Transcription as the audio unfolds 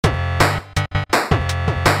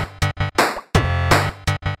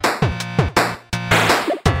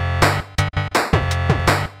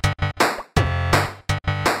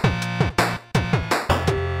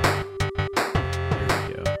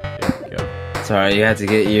Sorry, you had to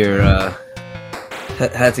get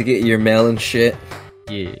your mail and shit.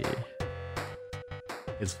 Yeah.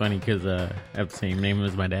 It's funny because I have the same name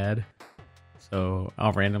as my dad. So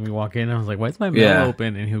I'll randomly walk in and I was like, why is my mail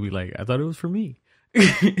open? And he'll be like, I thought it was for me.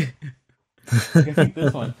 I think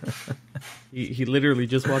this one. He literally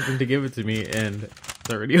just walked in to give it to me and it's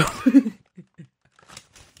already open.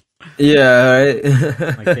 Yeah, right.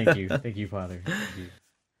 Like, thank you, Father. Thank you.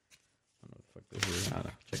 I don't know what the fuck this is. I don't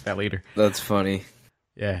know. Check that later. That's funny.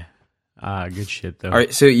 Yeah. Good shit though. All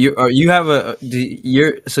right, so you have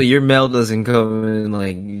your mail doesn't come in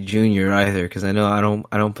like junior either, because I know I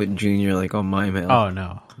don't put junior like on my mail. Oh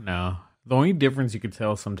no. The only difference you could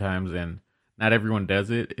tell sometimes, and not everyone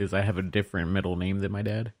does it, is I have a different middle name than my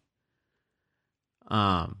dad.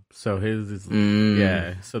 So his is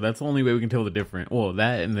yeah. So that's the only way we can tell the difference. Well,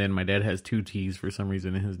 that, and then my dad has 2 T's for some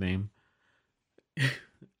reason in his name.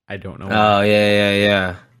 I don't know. Oh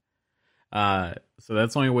yeah. So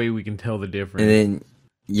that's the only way we can tell the difference. And then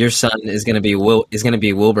your son is gonna be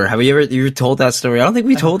Wilbur. Have you ever told that story? I don't think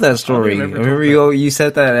we told that story. I remember you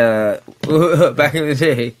said that back in the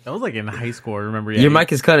day. That was like in high school. I remember. Your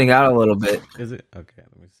mic is cutting out a little bit. Is it? Okay,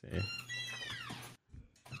 let me see.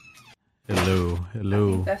 Hello. I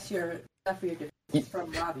think that's your difference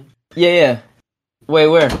from Robbie. Yeah. Wait,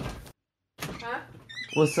 where? Huh?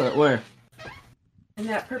 What's up? Where? And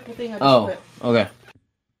that purple thing I just put. Okay.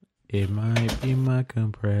 It might be my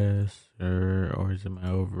compressor, or is it my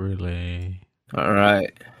overlay? All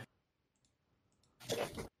right.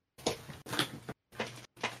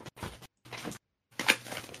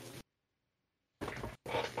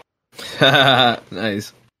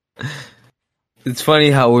 Nice. It's funny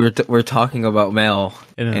how we're talking about mail,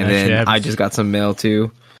 and then I just got some mail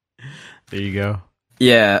too. There you go.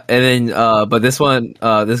 Yeah, and then but this one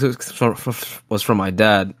this was from my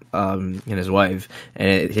dad and his wife,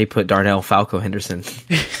 and he put Darnell Falco Henderson.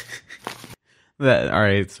 All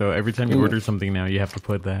right, so every time you order something now, you have to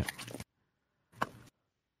put that.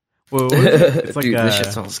 Well, it's like dude, this shit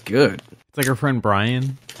sounds good. It's like our friend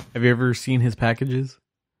Brian. Have you ever seen his packages?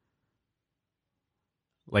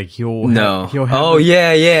 Like he'll have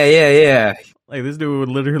yeah. Like this dude would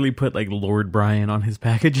literally put like Lord Brian on his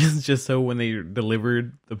packages just so when they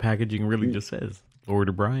delivered, the packaging really just says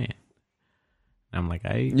Lord Brian. And I'm like,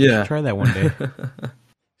 I should try that one day.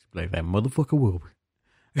 Like that motherfucker Wilbur.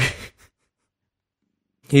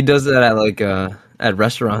 He does that at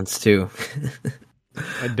restaurants too.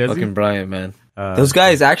 Fucking Brian, man. Those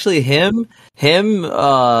guys, actually, him, and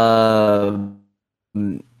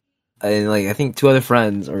like I think 2 other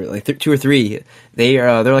friends, or like 2 or 3,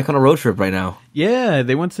 they're like on a road trip right now. Yeah,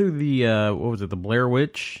 they went to the what was it, the Blair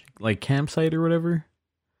Witch like campsite or whatever.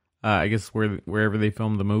 I guess wherever they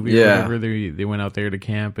filmed the movie. Yeah. Or whatever, they went out there to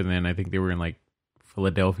camp, and then I think they were in like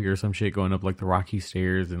Philadelphia or some shit, going up like the Rocky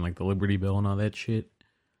Stairs and like the Liberty Bell and all that shit.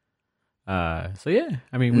 So yeah,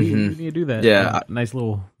 I mean we need to do that. Yeah, nice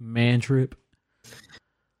little man trip.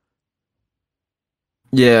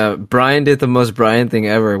 Yeah, Brian did the most Brian thing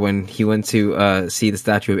ever when he went to see the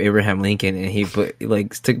statue of Abraham Lincoln, and he took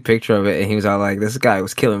a picture of it, and he was all like, "This guy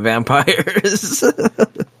was killing vampires."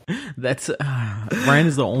 That's Brian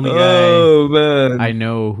is the only guy man. I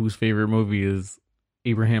know whose favorite movie is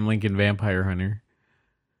Abraham Lincoln Vampire Hunter.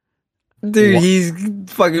 Dude, he's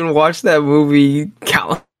fucking watched that movie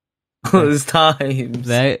countless times.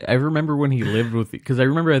 That I remember when he lived with, because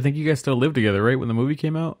I think you guys still lived together, right? When the movie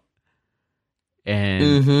came out.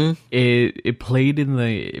 And it played in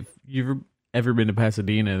if you've ever been to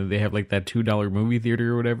Pasadena, they have like that $2 movie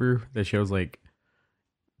theater or whatever that shows like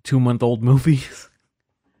 2-month-old movies.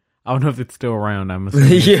 I don't know if it's still around. I'm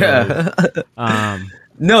assuming. Yeah.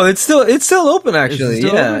 No, it's still open actually.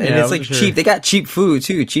 Still yeah, open? and it's like cheap. They got cheap food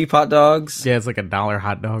too. Cheap hot dogs. Yeah, it's like $1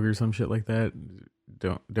 hot dog or some shit like that.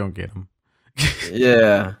 Don't get them.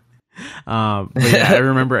 Yeah. But yeah, I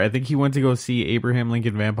remember. I think he went to go see Abraham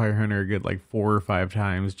Lincoln Vampire Hunter a good like 4 or 5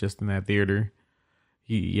 times just in that theater.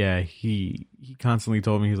 He constantly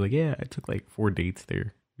told me, he's like, yeah, I took like 4 dates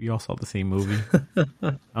there. We all saw the same movie.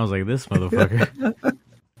 I was like, this motherfucker.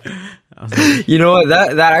 I was like, you know what?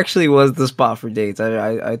 That actually was the spot for dates.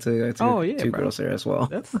 I took 2 girls there as well.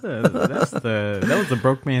 That was the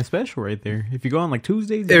broke man special right there. If you go on like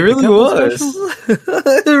Tuesdays, it really was.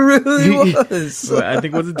 It really was. I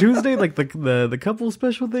think was it Tuesday, like the couple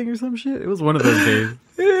special thing or some shit. It was one of those days.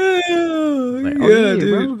 Yeah,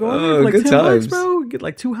 dude. Bro, go on there for like good 10 times, bucks, bro. Get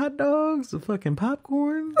like 2 hot dogs, some fucking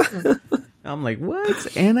popcorn. I'm like,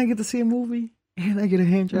 what? And I get to see a movie. And I get a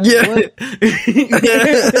hand job. Yeah. What?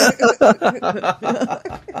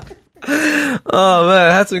 Oh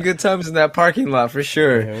man, I had some good times in that parking lot for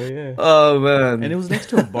sure. Hell yeah. Oh man. And it was next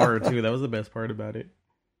to a bar too. That was the best part about it.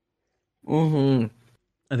 Mm-hmm.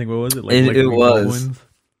 I think, what was it? Like It was. Baldwin's?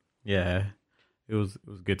 Yeah. It was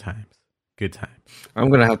good times. Good times. I'm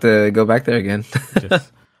gonna have to go back there again.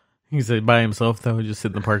 Just, he said by himself though, just sit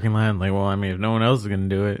in the parking lot. Like, well, I mean, if no one else is gonna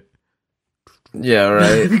do it. Yeah,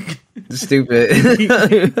 right. Stupid.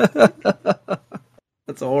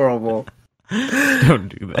 That's horrible. Don't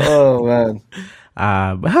do that. Oh man.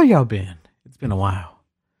 But how y'all been? It's been a while.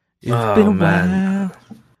 It's been a while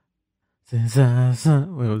since I saw.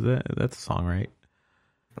 Wait, was that? That's a song, right?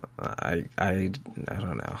 I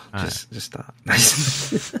don't know. Just stop.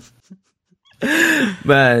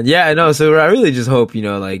 Man, yeah, I know. So I really just hope,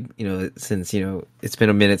 since, it's been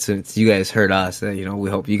a minute since you guys heard us, that,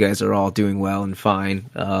 we hope you guys are all doing well and fine.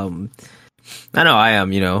 I know I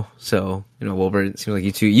am, so, Wilbur, it seems like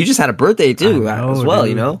you too. You just had a birthday too, as well,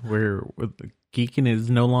 dude. We're Geekin is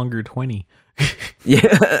no longer 20.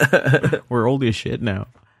 Yeah. We're old as shit now.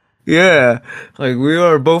 Yeah. Like, we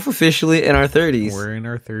are both officially in our 30s. We're in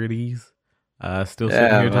our 30s. Still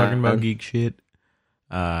sitting here talking about geek shit.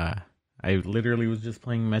 I literally was just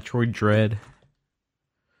playing Metroid Dread.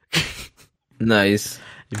 Nice.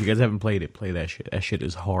 If you guys haven't played it, play that shit. That shit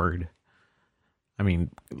is hard. I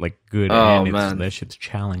mean, like, good, oh, and man. That shit's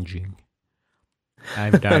challenging.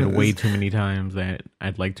 I've died way too many times that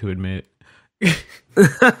I'd like to admit.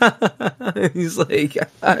 He's like,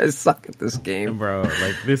 I suck at this game. Bro,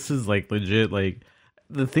 like, this is, like, legit, like,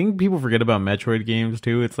 the thing people forget about Metroid games,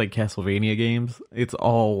 too, it's like Castlevania games. It's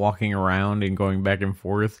all walking around and going back and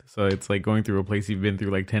forth. So it's like going through a place you've been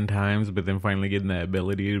through like 10 times, but then finally getting that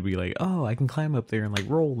ability to be like, oh, I can climb up there and like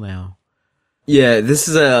roll now. Yeah, it's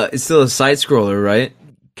still a side scroller, right?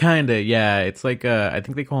 Kinda, yeah. It's like, I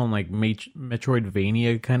think they call them like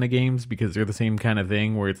Metroidvania kind of games because they're the same kind of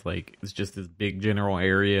thing where it's like, it's just this big general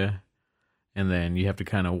area. And then you have to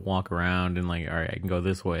kind of walk around and like, all right, I can go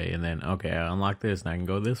this way. And then, okay, I unlock this and I can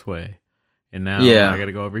go this way. And now I got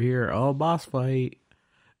to go over here. Oh, boss fight.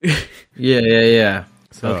 Yeah.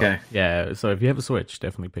 So, okay. Yeah, so if you have a Switch,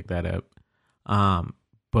 definitely pick that up.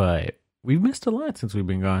 But we've missed a lot since we've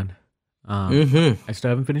been gone. I still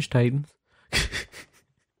haven't finished Titans.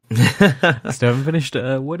 I still haven't finished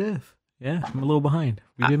What If. Yeah, I'm a little behind.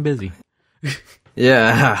 We've been busy.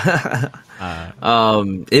 Yeah.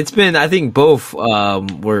 It's been, I think both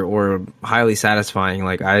were highly satisfying.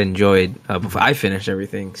 Like, I enjoyed before I finished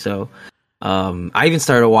everything. So I even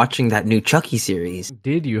started watching that new Chucky series.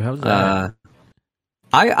 Did you? How's that?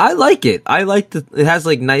 I like it. I like it has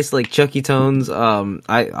like nice like Chucky tones.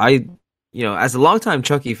 I as a longtime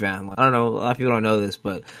Chucky fan, I don't know, a lot of people don't know this,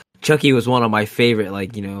 but Chucky was one of my favorite,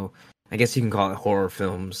 like, I guess you can call it horror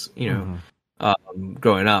films,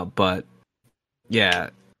 growing up. But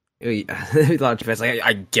yeah, a lot of fans like,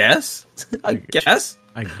 I guess. I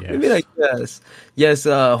mean, I guess. Yes,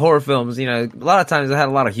 horror films, a lot of times they had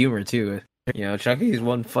a lot of humor too. Chucky is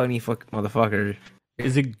one funny motherfucker.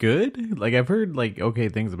 Is it good? Like, I've heard like okay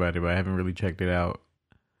things about it, but I haven't really checked it out.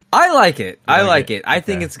 I like it. I like it. I Okay.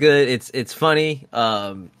 think it's good. It's funny.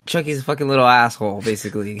 Chucky's a fucking little asshole,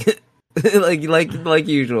 basically. like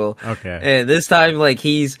usual. Okay. And this time, like,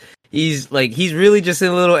 he's really just in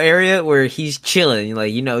a little area where he's chilling.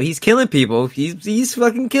 Like, he's killing people. He's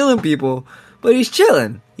fucking killing people, but he's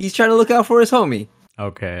chilling. He's trying to look out for his homie.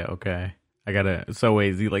 Okay. So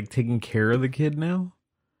wait, is he like taking care of the kid now?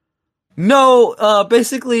 No,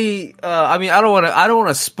 basically, I mean, I don't want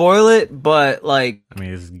to spoil it, but like, I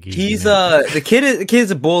mean, he's the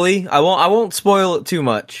kid's a bully. I won't spoil it too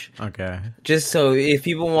much. Okay. Just so if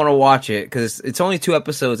people want to watch it, because it's only 2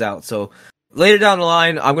 episodes out, so later down the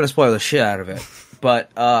line, I'm gonna spoil the shit out of it.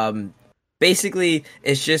 But basically,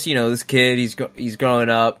 it's just this kid. He's growing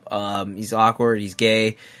up. He's awkward. He's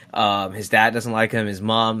gay. His dad doesn't like him. His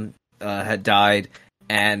mom had died.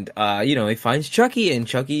 And, he finds Chucky, and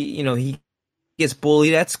Chucky, he gets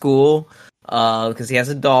bullied at school, because he has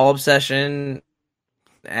a doll obsession,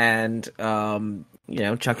 and,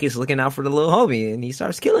 Chucky's looking out for the little homie, and he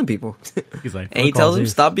starts killing people. He's like, and he tells him,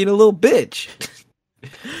 stop being a little bitch.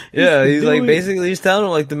 Yeah, he's like, basically, he's telling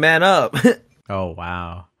him, like, to man up. Oh,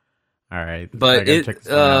 wow. All right. But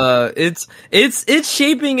it's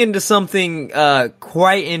shaping into something,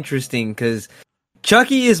 quite interesting, because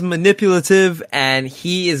Chucky is manipulative, and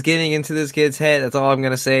he is getting into this kid's head. That's all I'm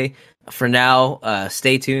going to say. For now,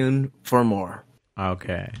 stay tuned for more.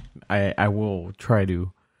 Okay. I will try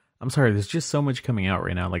to. I'm sorry, there's just so much coming out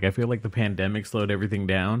right now. Like, I feel like the pandemic slowed everything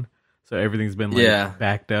down. So everything's been, like,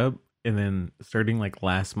 backed up. And then starting, like,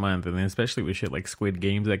 last month, and then especially with shit like Squid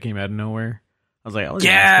Games that came out of nowhere. I was like, oh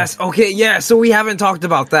yes, okay, yeah. So we haven't talked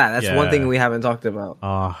about that. That's one thing we haven't talked about.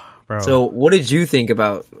 Oh, bro. So what did you think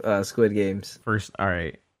about Squid Games? First, all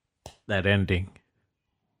right, that ending.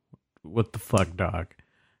 What the fuck, dog?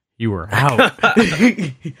 You were out.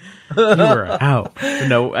 You were out.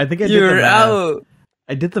 No, I think I did the math. Out.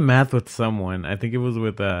 I did the math with someone. I think it was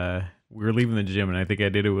with we were leaving the gym, and I think I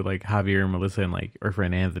did it with like Javier and Melissa and like our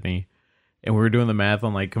friend Anthony. And we were doing the math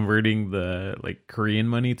on like converting the like Korean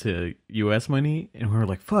money to US money, and we were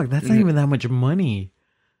like, "Fuck, that's not even that much money.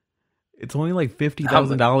 It's only like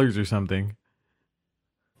 $50,000 or something."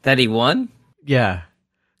 That he won? Yeah,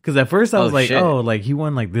 because at first I was like, shit. "Oh, like he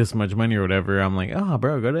won like this much money or whatever." I'm like, "Oh,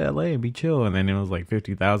 bro, go to LA and be chill." And then it was like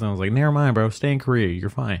 50,000. I was like, "Never mind, bro. Stay in Korea. You're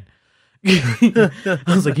fine." I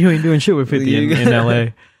was like, "You ain't doing shit with 50 in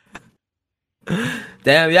LA."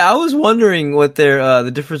 Damn, yeah, I was wondering what their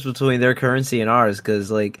the difference between their currency and ours, because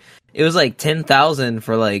like it was like 10,000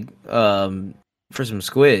 for like for some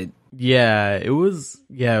squid. Yeah, it was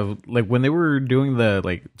like when they were doing the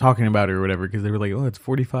like talking about it or whatever, because they were like, oh, it's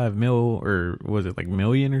 45 mil, or was it like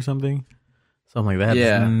million or something like that.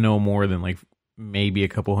 Yeah, no more than like maybe a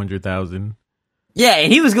couple 100,000. Yeah,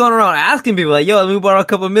 and he was going around asking people like, yo, let me borrow a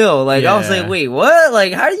couple mil. Like, I was like, wait, what?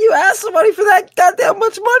 Like, how do you ask somebody for that goddamn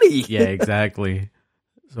much money? Yeah, exactly.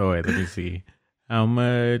 So wait, let me see. How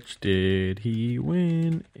much did he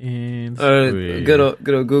win in Squid? Good old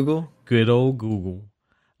Google. Good old Google.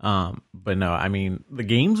 But no, I mean, the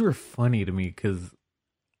games were funny to me because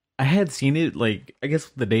I had seen it, like, I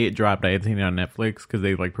guess the day it dropped, I had seen it on Netflix because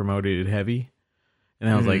they like promoted it heavy. And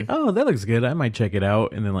I was like, oh, that looks good. I might check it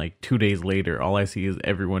out. And then like 2 days later, all I see is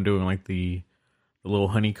everyone doing like the little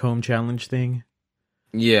honeycomb challenge thing.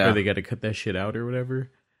 Yeah. Where they got to cut that shit out or whatever.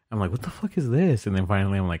 I'm like, what the fuck is this? And then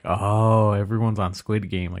finally I'm like, oh, everyone's on Squid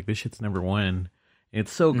Game. Like, this shit's #1. And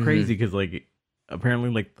it's so crazy because like apparently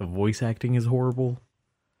like the voice acting is horrible.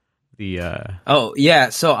 Oh yeah,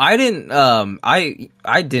 so I didn't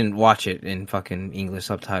I didn't watch it in fucking English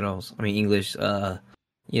subtitles. I mean English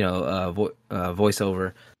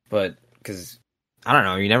voiceover, but because I don't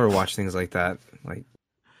know, you never watch things like that. Like,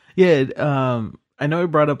 yeah, I know it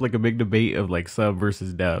brought up like a big debate of like sub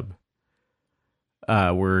versus dub.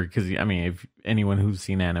 Where, because I mean, if anyone who's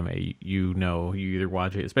seen anime, you know, you either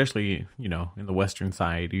watch it, especially in the Western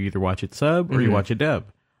side, you either watch it sub or you watch it dub.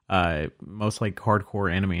 Most like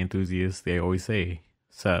hardcore anime enthusiasts, they always say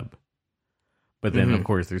sub. But then of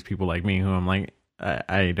course there's people like me who I'm like,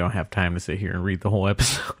 I don't have time to sit here and read the whole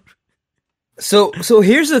episode. So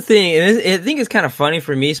here's the thing, and I think it's kind of funny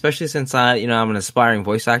for me, especially since I'm an aspiring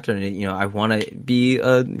voice actor, and I want to be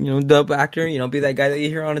a dub actor, be that guy that you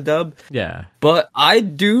hear on a dub. Yeah. But I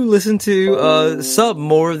do listen to sub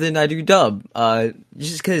more than I do dub,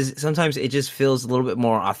 just because sometimes it just feels a little bit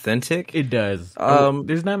more authentic. It does.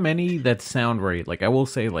 There's not many that sound right. Like I will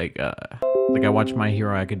say, like I watch My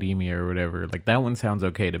Hero Academia or whatever. Like that one sounds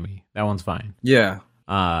okay to me. That one's fine. Yeah.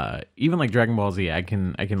 Even like Dragon Ball Z, I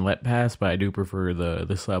can let pass, but I do prefer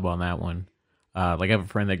the sub on that one. Like I have a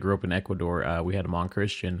friend that grew up in Ecuador. We had him on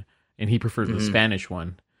Christian, and he prefers the Spanish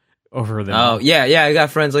one over the. Oh yeah, I got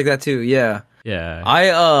friends like that too. Yeah, yeah.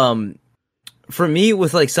 I for me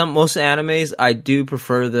with like most animes, I do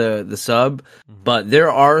prefer the sub, but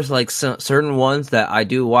there are like certain ones that I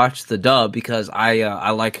do watch the dub because I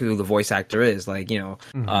like who the voice actor is. Like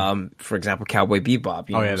for example, Cowboy Bebop.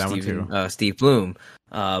 That one too. Steve Bloom.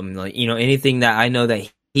 Like anything that I know that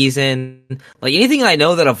he's in, like anything I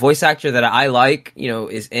know that a voice actor that I like,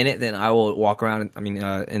 is in it, then I will walk around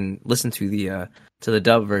and listen to the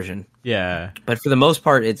dub version. Yeah. But for the most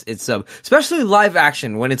part, it's sub, especially live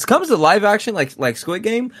action. When it comes to live action, like Squid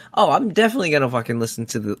Game, I'm definitely gonna fucking listen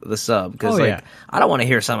to the sub because I don't want to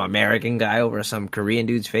hear some American guy over some Korean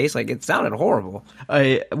dude's face. Like it sounded horrible.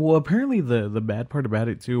 Well, apparently the bad part about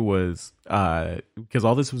it too was because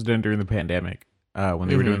all this was done during the pandemic when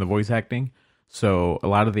they were doing the voice acting. So a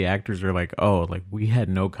lot of the actors are like, oh, like we had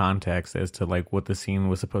no context as to like what the scene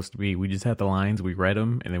was supposed to be. We just had the lines, we read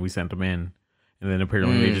them, and then we sent them in. And then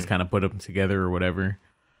apparently they just kind of put them together or whatever.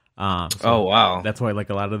 Oh wow! That's why like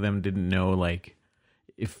a lot of them didn't know, like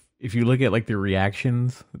if you look at like their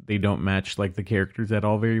reactions, they don't match like the characters at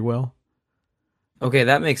all very well. Okay,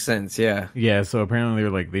 that makes sense. Yeah. Yeah. So apparently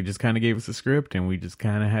they're like they just kind of gave us a script and we just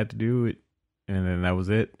kind of had to do it, and then that was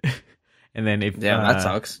it. And then that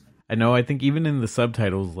sucks. I know. I think even in the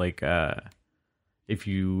subtitles, like if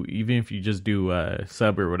you just do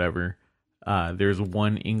sub or whatever. There's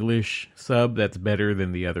one English sub that's better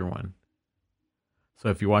than the other one. So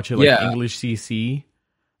if you watch it like English CC,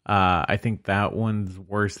 I think that one's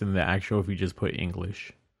worse than the actual if you just put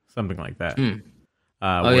English. Something like that.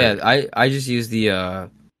 I just use the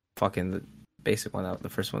basic one, the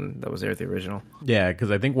first one that was there, the original. Yeah,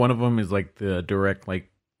 because I think one of them is like the direct like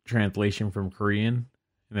translation from Korean,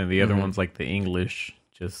 and then the other one's like the English,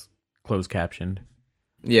 just closed captioned.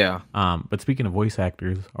 Yeah. But speaking of voice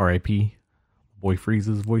actors, R.I.P. Boy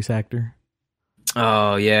Freeze's voice actor.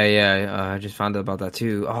 Oh yeah. I just found out about that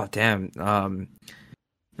too. Oh damn. Not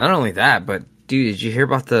only that, but dude, did you hear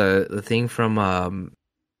about the thing from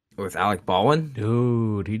with Alec Baldwin?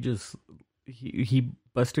 Dude, he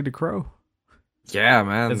busted a crow. Yeah,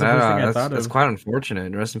 man. That's the first thing I thought that's of. quite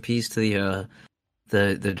unfortunate. Rest in peace to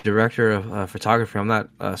the director of photography. I'm not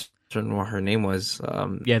certain what her name was.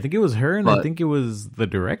 Yeah, I think it was her, and I think it was the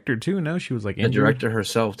director too. No, she was like injured. The director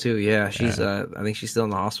herself too. Yeah, she's. I think she's still in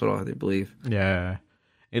the hospital, I believe. Yeah,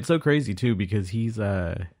 it's so crazy too because he's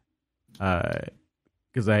because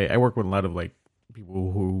I work with a lot of like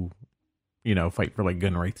people who fight for like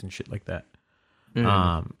gun rights and shit like that.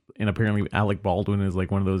 Mm-hmm. And apparently Alec Baldwin is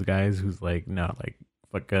like one of those guys who's like, no, like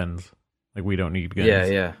fuck guns, like we don't need guns.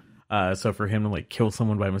 Yeah. So for him to like kill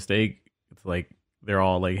someone by mistake, it's like they're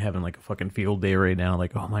all like having like a fucking field day right now.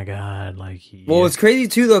 Like, oh my god, like Well, it's crazy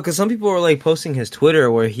too though, because some people were like posting his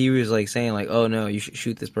Twitter where he was like saying like, oh no, you should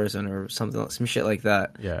shoot this person or something, some shit like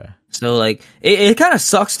that. Yeah. So like, it kind of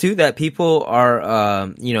sucks too that people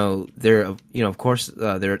are, they're, of course,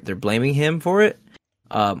 they're blaming him for it.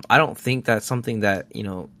 I don't think that's something that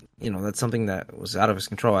that's something that was out of his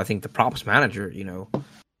control. I think the props manager,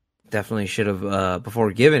 definitely should have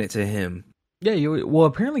before giving it to him. Yeah, well,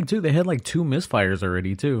 apparently too, they had like 2 misfires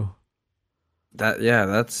already too.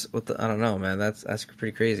 That's what I don't know, man. That's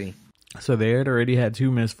pretty crazy. So they had already had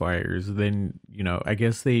 2 misfires. Then I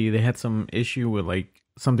guess they had some issue with like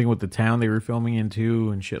something with the town they were filming in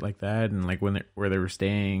too, and shit like that, and like where they were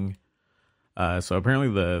staying. So apparently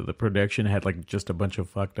the production had like just a bunch of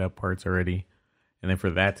fucked up parts already, and then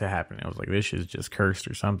for that to happen, I was like, this shit's just cursed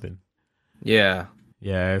or something. Yeah.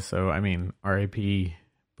 Yeah. So I mean, R.I.P.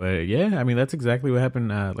 But yeah, I mean that's exactly what happened.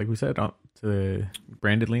 Like we said, to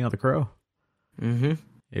Brandon Lee on The Crow. Mm-hmm.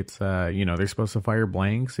 It's they're supposed to fire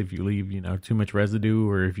blanks if you leave too much residue,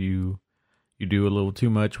 or if you do a little too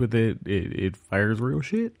much with it fires real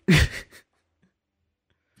shit.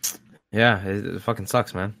 Yeah, it fucking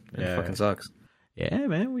sucks, man. It fucking sucks. Yeah,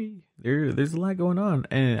 man. There's a lot going on,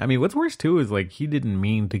 and I mean, what's worse too is like he didn't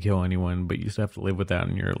mean to kill anyone, but you still have to live with that,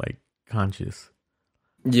 and you're like conscious.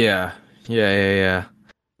 Yeah.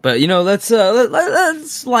 But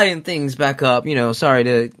let's lighten things back up. Sorry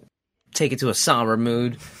to take it to a somber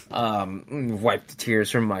mood. Wipe the tears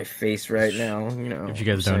from my face right now. If you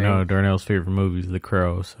guys don't know, Darnell's favorite movie is The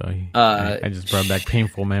Crow, so I just brought back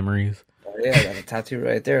painful memories. Yeah, I got a tattoo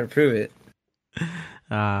right there to prove it.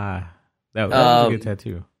 That was a good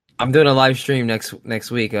tattoo. I'm doing a live stream next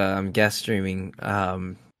week. I'm guest streaming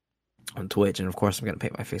on Twitch, and of course I'm gonna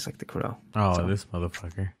paint my face like the Crow. Oh, so. This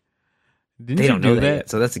motherfucker! They don't know that yet,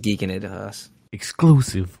 so that's a geeking it to us.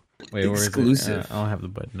 Exclusive. Wait, exclusive. I don't have the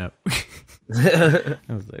button up. I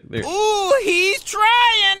was like, ooh, he's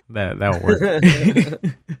trying. That'll work.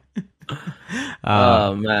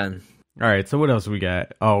 Oh man. All right, so what else we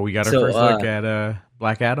got? Oh, we got our first look at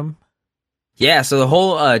Black Adam. Yeah, so the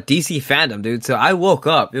whole DC fandom, dude. So I woke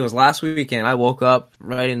up. It was last weekend. I woke up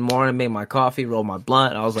right in the morning, made my coffee, rolled my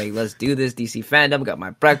blunt. I was like, let's do this, DC fandom. Got my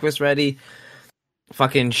breakfast ready.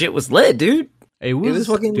 Fucking shit was lit, dude. It was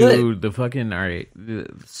fucking lit. The fucking, all right,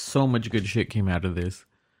 so much good shit came out of this.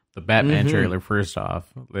 The Batman trailer, first off.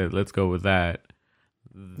 Let's go with that.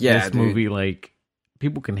 Yeah, this movie, like,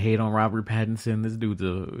 people can hate on Robert Pattinson. This dude's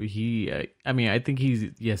I think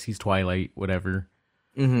he's Twilight, whatever.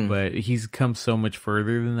 Mm-hmm. But he's come so much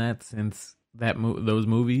further than that since those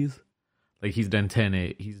movies. Like, he's done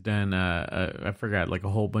Tenet. He's done, I forgot, like, a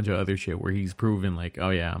whole bunch of other shit where he's proven, like, oh,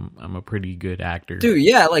 yeah, I'm a pretty good actor. Dude,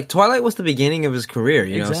 yeah, like, Twilight was the beginning of his career,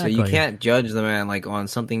 you know? Exactly. So you can't judge the man, like, on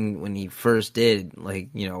something when he first did, like,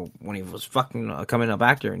 when he was fucking coming up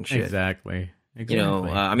actor and shit. Exactly. He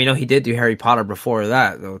did do Harry Potter before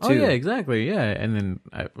that, though, too. Oh, yeah, exactly, yeah. And then,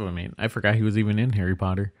 I forgot he was even in Harry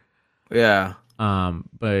Potter. Yeah.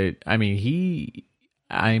 But, I mean,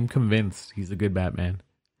 I'm convinced he's a good Batman.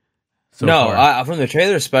 From the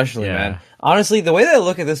trailer especially, man. Honestly, the way that I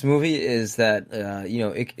look at this movie is that,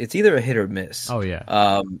 it's either a hit or miss. Oh,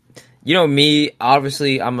 yeah. Me,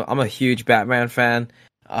 obviously, I'm a huge Batman fan.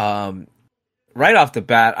 Right off the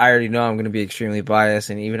bat, I already know I'm going to be extremely biased,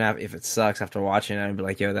 and even if it sucks after watching it, I'd be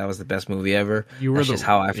like, yo, that was the best movie ever. That's just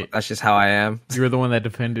how I am. You were the one that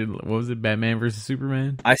defended, what was it, Batman versus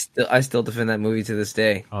Superman? I still defend that movie to this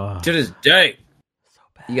day. To this day. So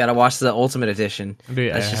You gotta watch the Ultimate Edition.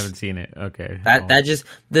 Dude, I haven't seen it. Okay. That just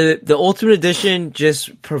the Ultimate Edition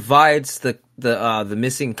just provides the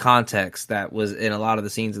missing context that was in a lot of the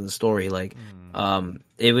scenes in the story. Like,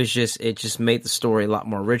 it just made the story a lot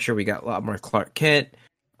more richer. We got a lot more Clark Kent.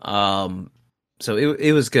 So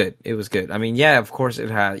it was good. It was good. I mean, yeah, of course it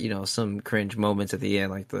had, some cringe moments at the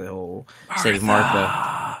end, like the whole save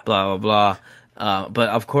Martha, blah blah blah. But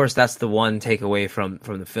of course that's the one takeaway from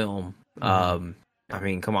the film. I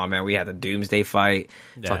mean, come on, man. We had the Doomsday fight,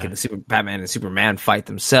 fucking the Batman and Superman fight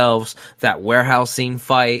themselves, that warehouse scene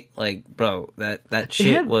fight. Like, bro, that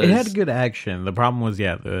shit was. It had good action. The problem was,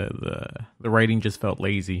 the writing just felt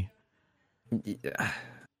lazy.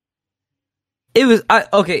 It was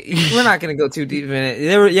okay. We're not gonna go too deep in it.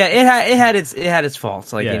 It had its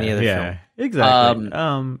faults, like any other film. Exactly.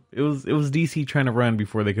 It was DC trying to run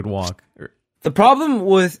before they could walk. The problem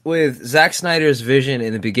with Zack Snyder's vision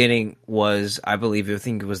in the beginning was, I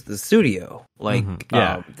think it was the studio. Like,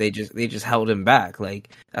 they just held him back. Like,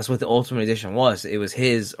 that's what the Ultimate Edition was. It was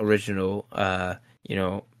his original,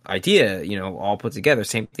 idea, all put together.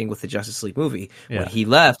 Same thing with the Justice League movie. Yeah. When he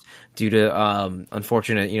left due to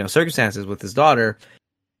unfortunate, circumstances with his daughter,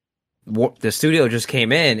 the studio just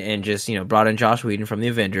came in and just, brought in Joss Whedon from the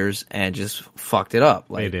Avengers and just fucked it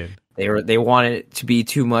up. Like, they did. They wanted it to be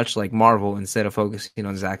too much like Marvel instead of focusing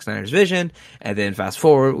on Zack Snyder's vision. And then fast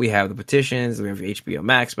forward, we have the petitions, we have the HBO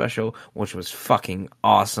Max special, which was fucking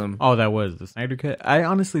awesome. Oh, that was the Snyder Cut? I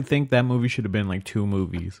honestly think that movie should have been like 2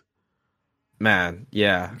 movies. Man,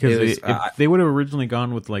 yeah. Because if they would have originally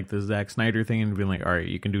gone with like the Zack Snyder thing and been like, all right,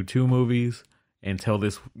 you can do 2 movies and tell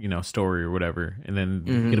this, story or whatever. And then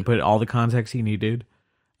you can put all the context he needed.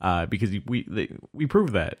 Because we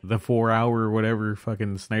proved that the 4-hour or whatever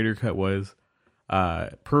fucking Snyder Cut was,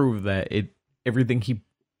 proved that everything he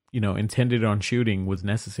intended on shooting was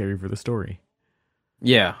necessary for the story.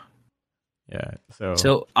 Yeah.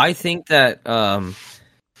 So I think that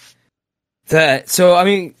so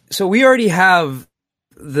we already have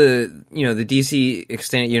the the DC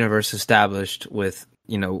extended universe established with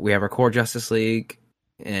we have our core Justice League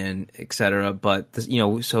and etc. But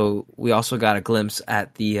so we also got a glimpse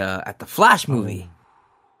at the Flash movie.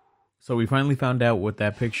 So we finally found out what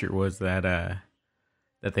that picture was that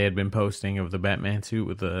they had been posting of the Batman suit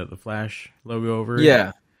with the Flash logo over it.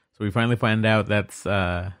 Yeah. So we finally find out that's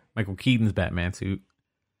Michael Keaton's Batman suit,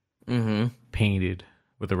 painted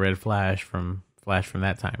with the red Flash from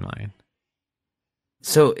that timeline.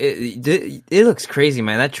 So it looks crazy,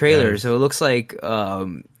 man. That trailer. So it looks like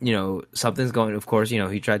something's going. Of course,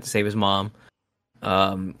 he tried to save his mom.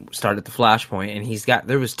 Started at the Flashpoint, and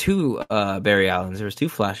there was 2 Barry Allens. There was 2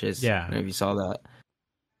 Flashes. Yeah, I don't know if you saw that.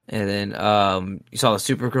 And then you saw the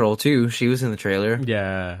Supergirl too. She was in the trailer.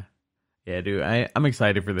 Yeah, dude. I'm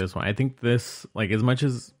excited for this one. I think this, like, as much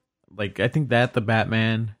as I think that the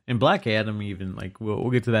Batman and Black Adam, even we'll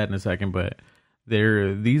get to that in a second, but.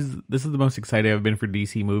 This is the most excited I've been for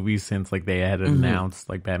DC movies since they had announced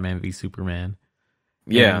Batman v Superman.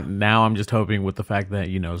 Yeah. And now I'm just hoping with the fact that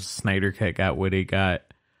Snyder Cut got what it got,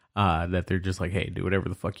 that they're just like, hey, do whatever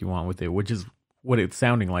the fuck you want with it, which is what it's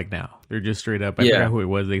sounding like now. They're just straight up. I forgot who it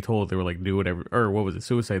was. They were like, do whatever, or what was it?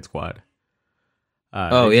 Suicide Squad.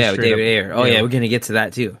 With David Ayer. Oh yeah, we're gonna get to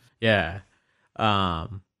that too. Yeah. But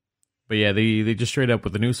yeah, they just straight up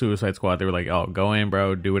with the new Suicide Squad. They were like, oh, go in,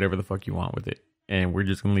 bro, do whatever the fuck you want with it. And we're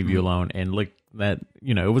just going to leave you alone. And look, that,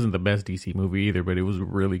 it wasn't the best DC movie either, but it was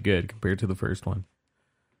really good compared to the first one.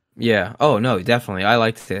 Yeah. Oh, no, definitely. I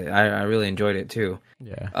liked it. I really enjoyed it, too.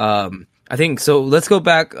 Yeah. I think, so let's go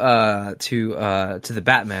back to the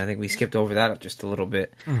Batman. I think we skipped over that just a little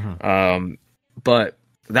bit. But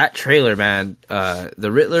that trailer, man,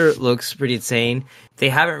 the Riddler looks pretty insane. They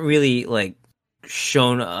haven't really,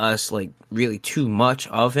 shown us, really too much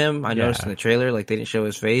of him. I noticed in the trailer, they didn't show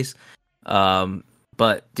his face.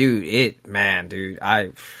 But dude,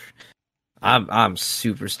 I'm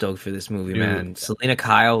super stoked for this movie, man. Selena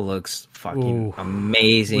Kyle looks fucking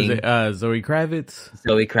amazing. Was it Zoe Kravitz?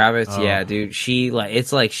 Zoe Kravitz, yeah, dude. She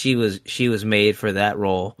it's like she was made for that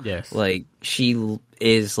role. Yes. She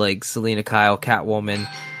is Selena Kyle, Catwoman,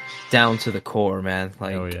 down to the core, man.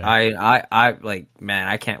 I man,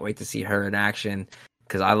 I can't wait to see her in action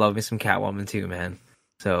because I love me some Catwoman too, man.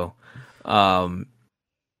 So,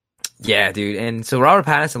 yeah, dude. And so Robert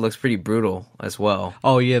Pattinson looks pretty brutal as well.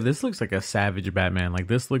 Oh yeah, this looks like a savage Batman.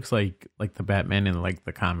 This looks like the Batman in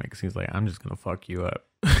the comics. He's like, I'm just gonna fuck you up.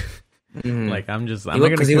 I'm not gonna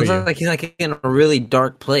because he looks like he's in a really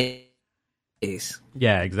dark place.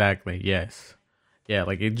 Yeah, exactly. Yes. Yeah,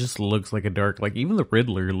 it just looks like a dark, even the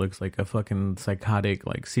Riddler looks like a fucking psychotic,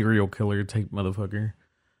 serial killer type motherfucker.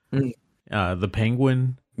 the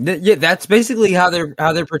Penguin. Yeah, that's basically how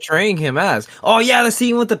they're portraying him as. Oh yeah, the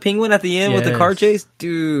scene with the penguin at the end with the car chase,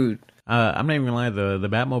 dude. I'm not even gonna lie, the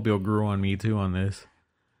Batmobile grew on me too on this,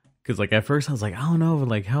 because like at first I was like, I don't know,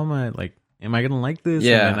 like how am I gonna like this?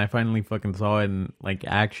 Yeah. And then I finally fucking saw it in like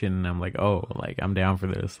action, and I'm like, oh, like I'm down for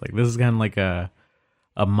this. Like this is kind of like a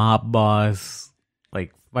mob boss,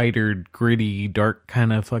 like fighter, gritty, dark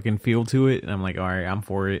kind of fucking feel to it, and I'm like, all right, I'm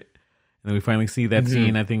for it. And then we finally see that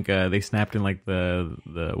scene. I think they snapped in like the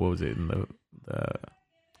what was it, in the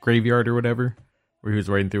graveyard or whatever, where he was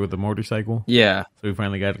riding through with the motorcycle. Yeah. So we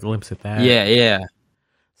finally got a glimpse at that. Yeah.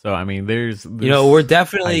 So I mean, there's we're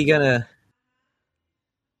definitely gonna.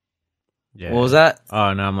 Yeah. What was that?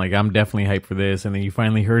 Oh no, I'm definitely hyped for this. And then you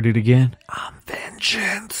finally heard it again. I'm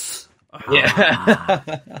vengeance. Yeah.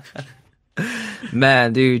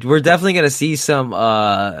 Man, dude, we're definitely gonna see some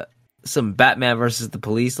Batman versus the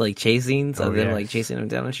police like chase scenes of them like chasing him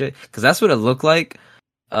down and shit, because that's what it looked like.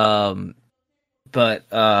 But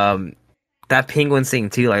that Penguin thing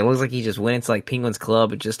too, like it looks like he just went into like Penguin's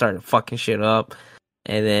club and just started fucking shit up,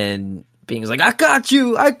 and then Penguin's like, I got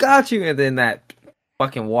you, and then that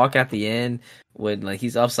fucking walk at the end when like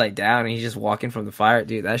he's upside down and he's just walking from the fire,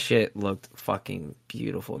 dude, that shit looked fucking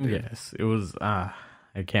beautiful, dude. Yes, it was.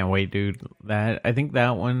 I can't wait, dude. I think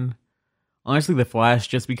that one. Honestly, The Flash,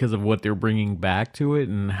 just because of what they're bringing back to it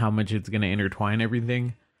and how much it's going to intertwine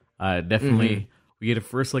everything, definitely we get a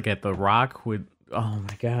first look at The Rock with, oh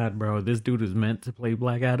my god, bro, this dude is meant to play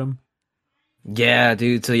Black Adam. Yeah,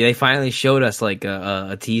 dude. So they finally showed us like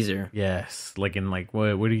a teaser. Yes, like in like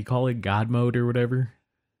what do you call it, God mode or whatever.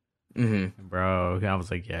 Bro, I was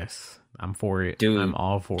like, yes, I'm for it, dude. I'm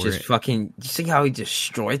all for it. Just fucking, you see how he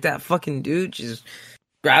destroyed that fucking dude? Just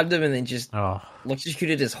grabbed him and then just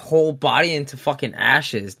electrocuted his whole body into fucking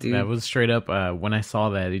ashes, dude. That was straight up. When I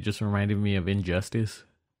saw that, it just reminded me of Injustice.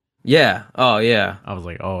 Yeah. Oh yeah. I was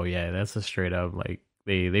like, oh yeah, that's a straight up like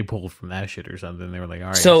they pulled from that shit or something. They were like, all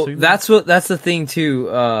right. So that's the thing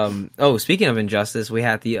too. Speaking of Injustice, we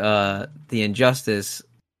had the Injustice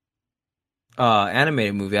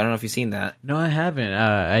animated movie. I don't know if you've seen that. No, I haven't.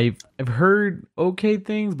 I've heard okay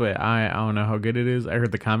things, but I don't know how good it is. I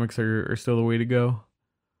heard the comics are still the way to go.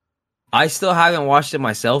 I still haven't watched it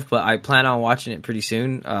myself, but I plan on watching it pretty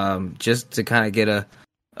soon, just to kind of get a,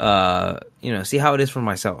 see how it is for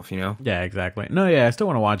myself, Yeah, exactly. No, yeah, I still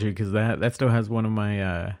want to watch it because that still has one of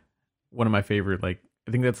my favorite, like,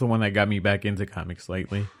 I think that's the one that got me back into comics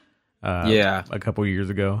slightly. A couple years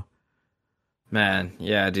ago. Man,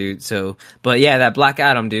 yeah, dude. So, but yeah, that Black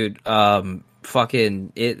Adam, dude,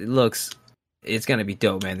 fucking, it's gonna be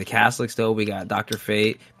dope, man. The cast looks dope. We got Dr.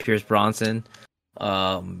 Fate, Pierce Bronson,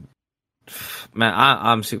 man,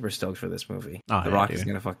 I'm super stoked for this movie. The Rock is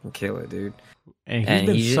gonna fucking kill it, dude. And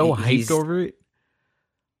he's been so hyped over it.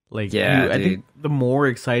 Like, yeah, I think the more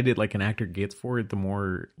excited like an actor gets for it, the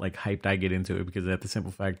more like hyped I get into it, because at the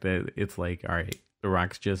simple fact that it's like, all right, The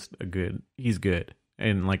Rock's just he's good.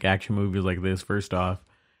 And like action movies like this, first off,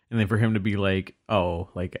 and then for him to be like, oh,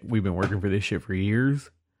 like we've been working for this shit for years,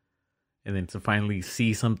 and then to finally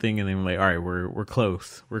see something, and then like, all right, we're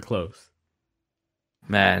close.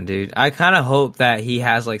 Man, dude, I kind of hope that he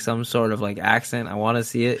has like some sort of like accent. I want to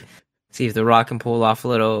see it, see if The Rock can pull off a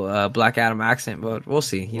little Black Adam accent, but we'll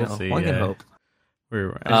see. One can hope. I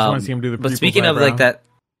just want to see him do the. But speaking of like that,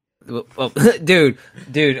 well, dude,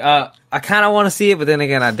 I kind of want to see it, but then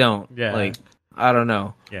again, I don't. Yeah, like I don't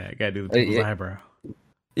know. Yeah, I gotta do the people's eyebrow.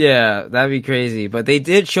 Yeah, that'd be crazy. But they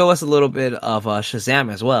did show us a little bit of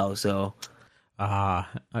Shazam as well, so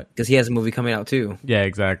because he has a movie coming out too. Yeah,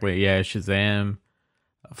 exactly. Yeah, Shazam.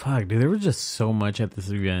 Fuck, dude, there was just so much at this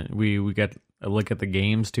event. We got a look at the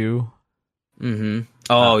games too.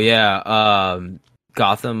 Oh yeah,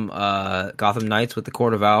 Gotham Knights with the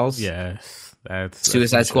Court of Owls. Yes, that's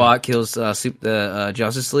Suicide Squad kills the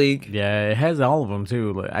Justice League. Yeah, it has all of them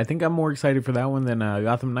too. I think I'm more excited for that one than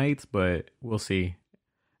Gotham Knights, but we'll see.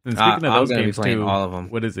 And speaking of those games too, all of them.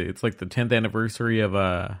 What is it? It's like the 10th anniversary of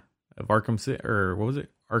Arkham City, or what was it?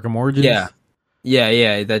 Arkham Origins.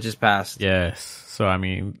 Yeah, that just passed. Yes. So I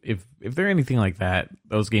mean, if they're anything like that,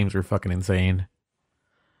 those games are fucking insane.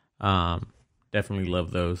 Definitely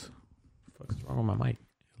love those. What's wrong with my mic?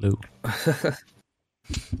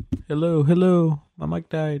 Hello. My mic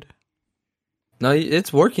died. No,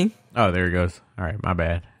 it's working. Oh, there it goes. All right, my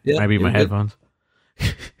bad. Yeah, might be my headphones.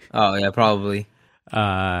 Oh yeah, probably.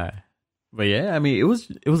 But yeah, I mean, it was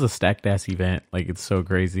a stacked ass event. Like, it's so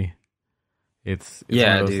crazy. It's one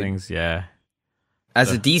of those things. Yeah. As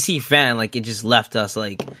a DC fan, like, it just left us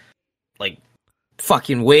like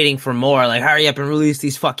fucking waiting for more. Like, hurry up and release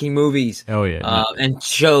these fucking movies. Oh yeah. And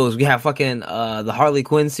shows. We have fucking the Harley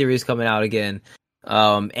Quinn series coming out again.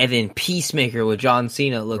 And then Peacemaker with John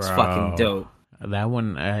Cena looks fucking dope. That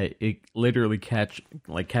one, it literally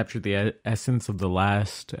captured the essence of the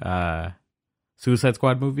last Suicide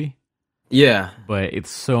Squad movie. Yeah, but it's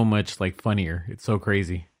so much like funnier. It's so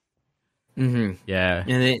crazy. Mm-hmm. Yeah,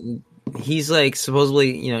 and he's like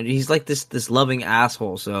supposedly, he's like this loving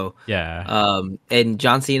asshole. So yeah, and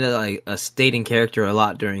John Cena like stayed in character a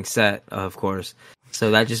lot during set, of course.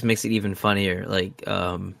 So that just makes it even funnier. Like,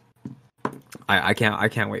 I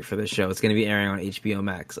can't wait for this show. It's going to be airing on HBO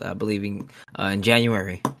Max, believing in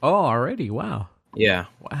January. Oh, already? Wow. Yeah.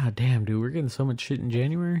 Wow, damn, dude, we're getting so much shit in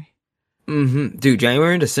January. Mm-hmm. Dude,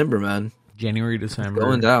 January and December, man. January, December, it's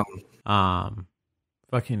going down.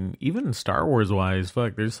 Fucking even Star Wars wise,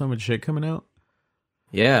 fuck, there's so much shit coming out.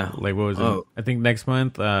 Yeah. Like, what was it? I think next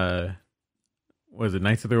month, was it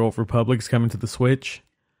Knights of the Old Republic's coming to the Switch?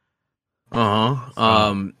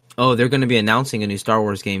 Oh, they're going to be announcing a new Star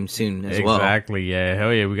Wars game soon as well. Exactly, yeah.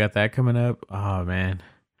 Hell yeah, we got that coming up. Oh, man.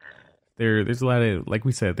 There's a lot of, like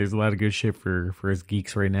we said, there's a lot of good shit for us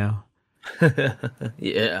geeks right now.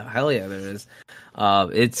 Yeah, hell yeah, there is.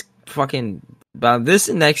 It's fucking, about this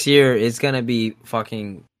next year, it's going to be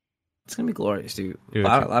fucking, it's going to be glorious, dude. A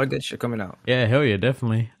lot of good shit coming out. Yeah, hell yeah,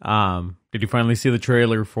 definitely. Did you finally see the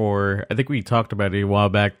trailer for, I think we talked about it a while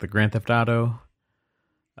back, the Grand Theft Auto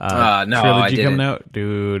no, trilogy I didn't. coming out?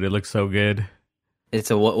 Dude, it looks so good. It's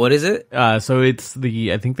a what is it? So it's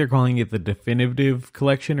I think they're calling it the Definitive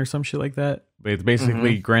Collection or some shit like that. But it's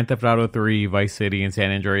basically Grand Theft Auto 3, Vice City, and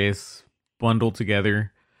San Andreas bundled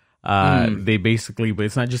together. They basically, but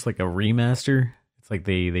it's not just like a remaster. It's like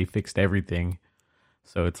they fixed everything.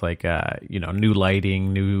 So it's like new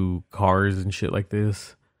lighting, new cars and shit like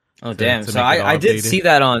this. Oh damn! So I did see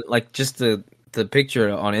that on like just the picture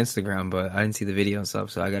on Instagram, but I didn't see the video and stuff,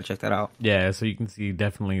 so I gotta check that out. Yeah, so you can see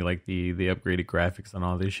definitely like the upgraded graphics on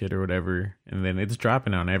all this shit or whatever, and then it's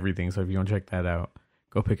dropping on everything. So if you want to check that out,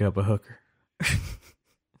 go pick up a hooker.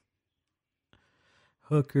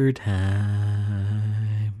 Hooker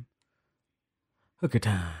time. Hooker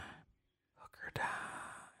time. Hooker time.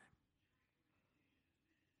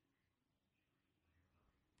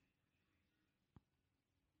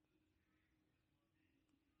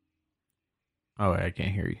 Oh, I can't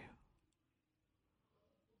hear you.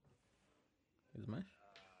 Is my...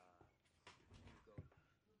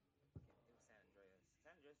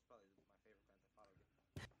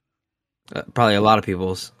 Probably a lot of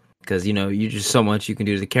people's, because you just so much you can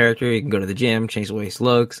do to the character. You can go to the gym, change the way he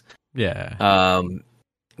looks. Yeah.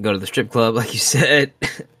 Go to the strip club, like you said.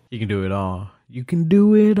 You can do it all. You can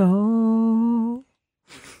do it all.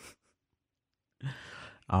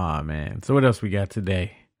 Aw, man. So what else we got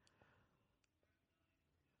today?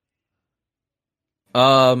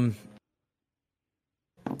 That's,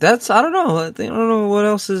 I don't know. I don't know what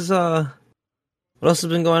else has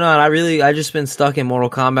been going on. I just been stuck in Mortal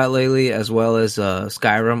Kombat lately, as well as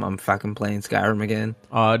Skyrim. I'm fucking playing Skyrim again.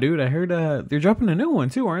 Dude, I heard they're dropping a new one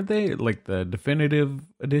too, aren't they? Like the definitive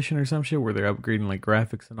edition or some shit, where they're upgrading like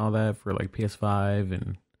graphics and all that for like PS5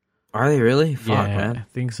 and. Are they really? Fuck, yeah, man. I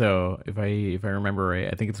think so. If I remember right,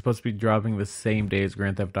 I think it's supposed to be dropping the same day as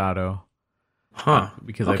Grand Theft Auto. Huh?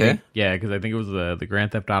 Because okay. I think it was the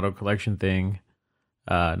Grand Theft Auto collection thing.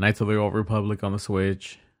 Knights of the Old Republic on the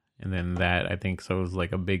Switch, and then that I think so was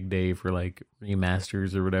like a big day for like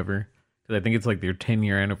remasters or whatever. Because I think it's like their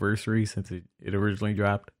 10-year anniversary since it originally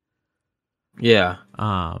dropped. Yeah.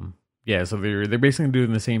 Yeah. So they're basically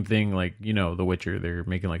doing the same thing, like The Witcher. They're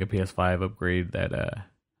making like a PS5 upgrade that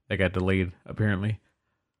got delayed apparently.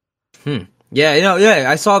 Yeah. Yeah.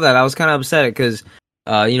 I saw that. I was kind of upset because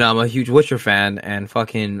I'm a huge Witcher fan, and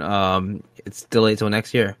fucking it's delayed till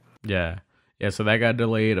next year. Yeah. Yeah, so that got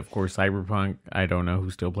delayed. Of course, Cyberpunk, I don't know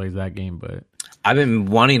who still plays that game, but... I've been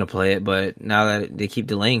wanting to play it, but now that they keep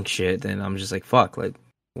delaying shit, then I'm just like, fuck, like...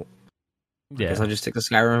 Yeah. I guess I'll just stick to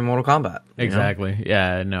Skyrim and Mortal Kombat. Exactly.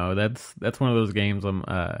 Yeah, no, that's one of those games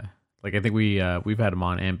like, I think we've had him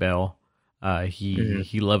on, and Bell.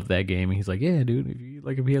 He loved that game, and he's like, yeah, dude, if you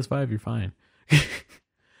like a PS5, you're fine.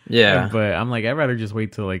 Yeah. But I'm like, I'd rather just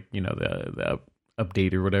wait till, like, the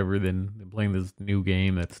update or whatever than playing this new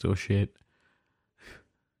game that's still shit.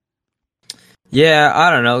 Yeah,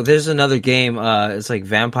 I don't know. There's another game. It's like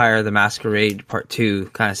Vampire the Masquerade Part 2,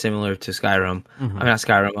 kind of similar to Skyrim. Mm-hmm. I mean, not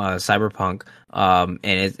Skyrim, Cyberpunk.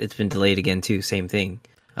 And it's been delayed again too. Same thing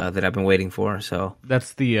that I've been waiting for. So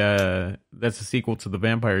that's the sequel to the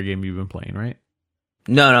vampire game you've been playing, right?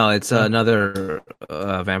 No, it's another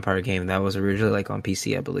vampire game that was originally like on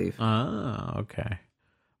PC, I believe. Oh, okay.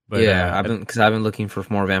 But, yeah, I've been looking for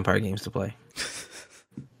more vampire games to play.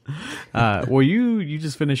 Well, you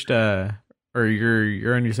just finished, or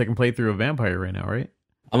you're on your second playthrough of Vampire right now, right?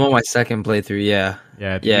 I'm on my second playthrough. Yeah,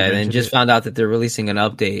 Yeah, and then just found out that they're releasing an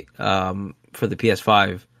update for the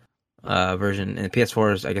PS5 version, and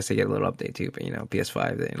PS4s. I guess they get a little update too, but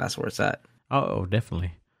PS5, that's where it's at. Oh,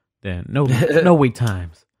 definitely. Then no wait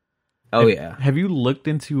times. Oh yeah. Have you looked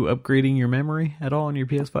into upgrading your memory at all on your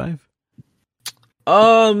PS5?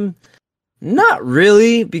 Not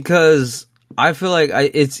really, because I feel like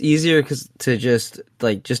it's easier to just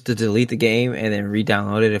to delete the game and then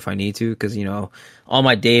re-download it if I need to, because all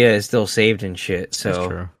my data is still saved and shit. So that's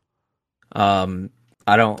true. I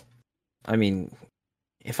mean,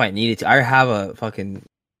 if I needed to, I have a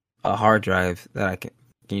hard drive that I can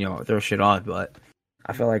throw shit on, but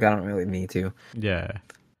I feel like I don't really need to. Yeah.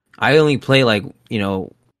 I only play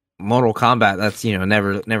Mortal Kombat. That's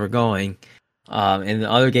never going. And the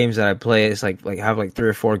other games that I play is I have 3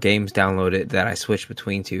 or 4 games downloaded that I switch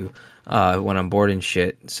between to when I'm bored and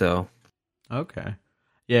shit. So okay,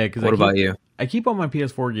 yeah. Because what about you? I keep all my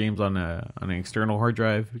PS4 games on an external hard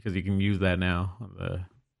drive because you can use that now on the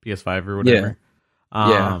PS5 or whatever.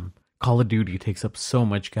 Yeah. Call of Duty takes up so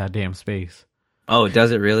much goddamn space. Oh,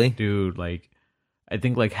 does it really, dude? I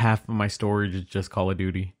think half of my storage is just Call of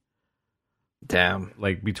Duty. Damn.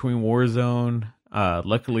 Between Warzone,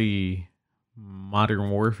 luckily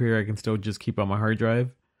Modern Warfare I can still just keep on my hard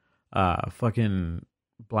drive. Fucking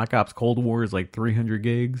Black Ops Cold War is 300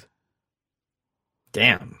 gigs.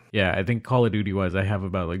 Damn. Yeah, I think Call of Duty wise I have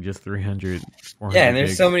about just 300, 400 yeah, and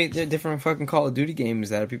there's gigs. so many different fucking Call of Duty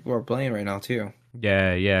games that people are playing right now too.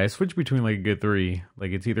 Yeah, I switch between a good 3.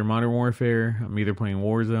 It's either Modern Warfare, I'm either playing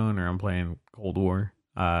Warzone, or I'm playing Cold War.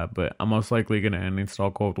 But I'm most likely gonna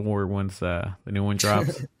uninstall Cold War once the new one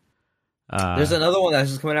drops. There's another one that's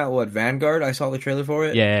just coming out. Vanguard? I saw the trailer for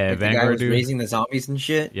it. Yeah, Vanguard. The guy was raising the zombies and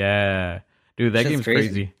shit. Yeah, dude, that game's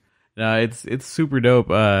crazy. It's super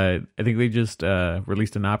dope. I think they just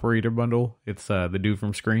released an operator bundle. It's the dude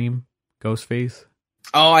from Scream, Ghostface.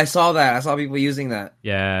 Oh, I saw that. I saw people using that.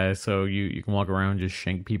 Yeah, so you can walk around and just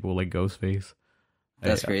shank people like Ghostface.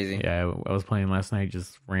 That's crazy. Yeah, I was playing last night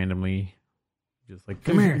just randomly. Just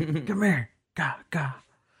come here, come here, ga.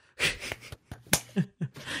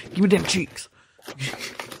 Give me them cheeks.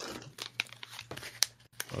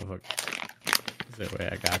 Oh, fuck. That way,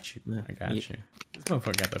 I got you. This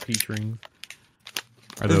motherfucker got the peach rings.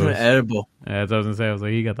 Are those edible? Yeah, that's what I was gonna say. I was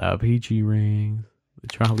like, he got the peachy rings. The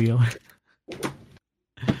Charlie.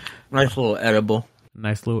 Nice little edible.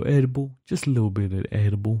 Nice little edible. Just a little bit of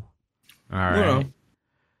edible. All right. Yeah.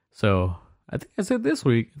 So, I think I said this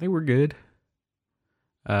week. I think we're good.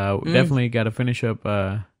 Definitely got to finish up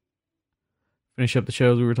the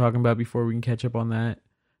shows we were talking about before we can catch up on that.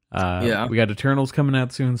 Yeah, we got Eternals coming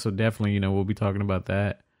out soon, so definitely we'll be talking about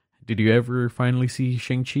that. Did you ever finally see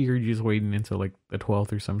Shang-Chi, or are you just waiting until the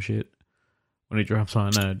 12th or some shit when it drops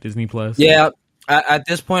on Disney Plus? Yeah, at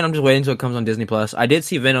this point I'm just waiting until it comes on Disney Plus. I did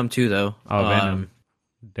see Venom 2 though. Oh, Venom.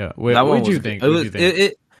 What did you think?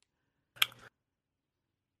 It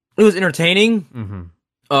was entertaining.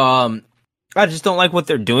 Mm-hmm. I just don't like what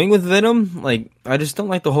they're doing with Venom. I just don't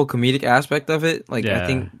like the whole comedic aspect of it. I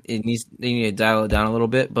think they need to dial it down a little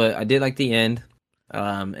bit. But I did like the end,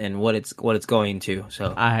 and what it's going to.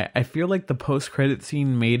 So I feel like the post credit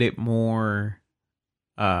scene made it more,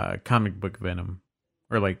 comic book Venom,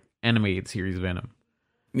 or animated series Venom.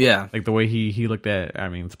 Yeah, the way he looked at. I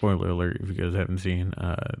mean, spoiler alert if you guys haven't seen.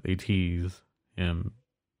 They tease him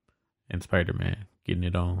and Spider-Man getting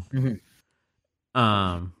it on. Mm-hmm.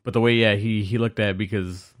 But the way, he looked at,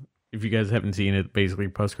 because if you guys haven't seen it, basically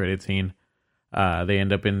post-credit scene, they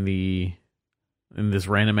end up in this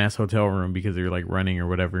random ass hotel room because they're running or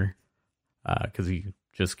whatever, because he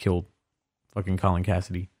just killed fucking Colin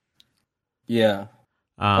Cassidy. Yeah.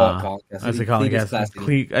 Colin Cassidy. I say Colin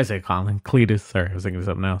Cassidy. I say Colin Cletus. Sorry, I was thinking of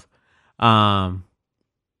something else.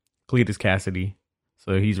 Cletus Cassidy.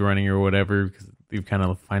 So he's running or whatever because they've kind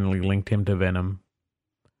of finally linked him to Venom.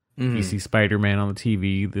 You see Spider-Man on the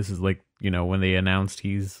TV. This is when they announced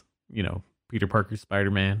he's, Peter Parker's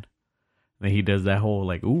Spider-Man. And then he does that whole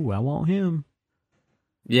ooh, I want him.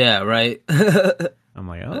 Yeah, right. I'm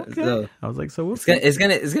like, oh, okay. So, I was like, so we'll see. It's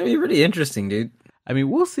gonna be really interesting, dude. I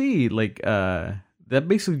mean, we'll see. That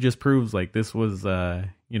basically just proves this was the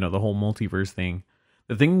whole multiverse thing.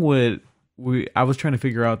 The thing I was trying to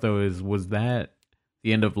figure out though was that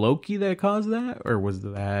the end of Loki that caused that, or was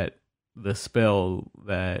that the spell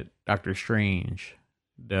that Doctor Strange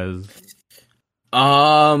does?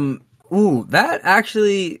 Ooh, that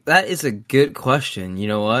is a good question. You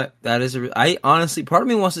know what? I honestly, part of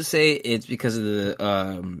me wants to say it's because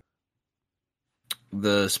of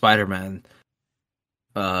the Spider-Man,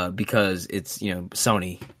 because it's,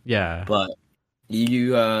 Sony. Yeah. But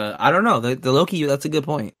I don't know. The Loki, that's a good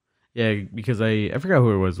point. Yeah, because I forgot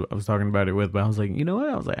who it was I was talking about it with, but I was like, you know what?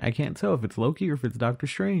 I was like, I can't tell if it's Loki or if it's Doctor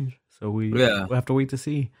Strange. So we'll have to wait to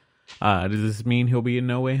see. Does this mean he'll be in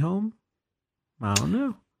No Way Home? I don't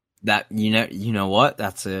know. That you know what?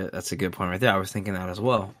 That's a good point right there. I was thinking that as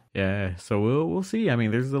well. Yeah, so we'll see. I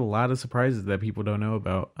mean, there's a lot of surprises that people don't know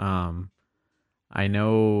about. I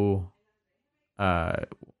know,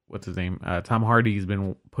 what's his name? Tom Hardy's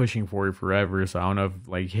been pushing for it forever. So I don't know if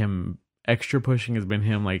like him extra pushing has been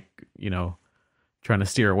him like, trying to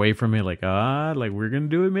steer away from it. Like, we're gonna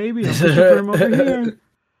do it maybe. I'm pushing for him over here.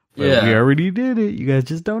 But we already did it. You guys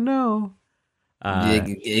just don't know.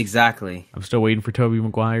 Exactly. I'm still waiting for Tobey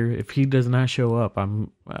Maguire. If he does not show up,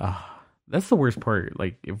 that's the worst part.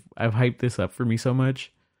 Like, if I've hyped this up for me so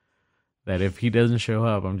much that if he doesn't show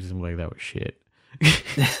up, I'm just like, that was shit.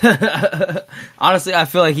 Honestly, I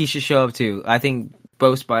feel like he should show up too. I think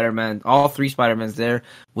both Spider-Man, all three Spider-Mans there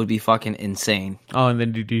would be fucking insane. Oh, and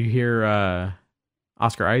then did you hear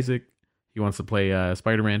Oscar Isaac? He wants to play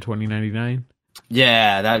Spider-Man 2099.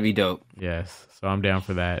 Yeah, that'd be dope. Yes, so I'm down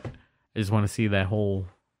for that. I just want to see that whole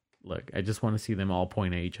look. I just want to see them all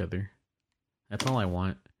point at each other. That's all I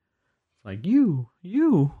want. It's like you.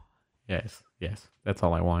 Yes. That's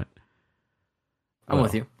all I want. I'm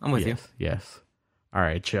with you. Yes. All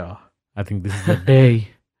right, y'all. I think this is the day.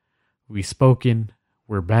 We've spoken.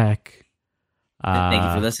 We're back. Thank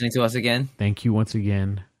you for listening to us again. Thank you once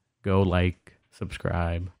again. Go like,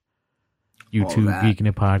 subscribe. YouTube Geeking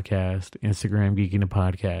It Podcast. Instagram Geeking It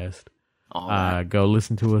Podcast. Go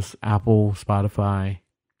listen to us. Apple, Spotify.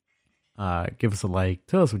 Give us a like.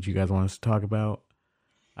 Tell us what you guys want us to talk about.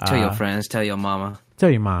 Tell your friends. Tell your mama. Tell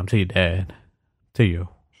your mom. Tell your dad. Tell your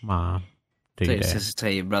mom. Tell your sister.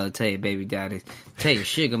 Tell your brother. Tell your baby daddy. Tell your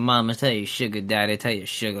sugar mama. Tell your sugar daddy. Tell your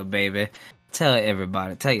sugar baby. Tell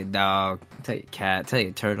everybody. Tell your dog. Tell your cat. Tell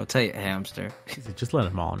your turtle. Tell your hamster. Just let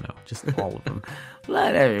them all know. Just all of them.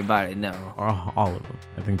 Let everybody know. All of them.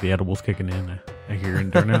 I think the edible's kicking in. I hear it in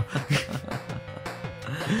there now.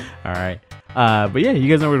 All right. But yeah, you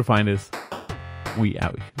guys know where to find us. We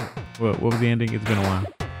out. What was the ending? It's been a while.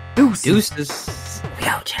 Deuces. We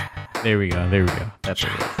out. There we go. That's it.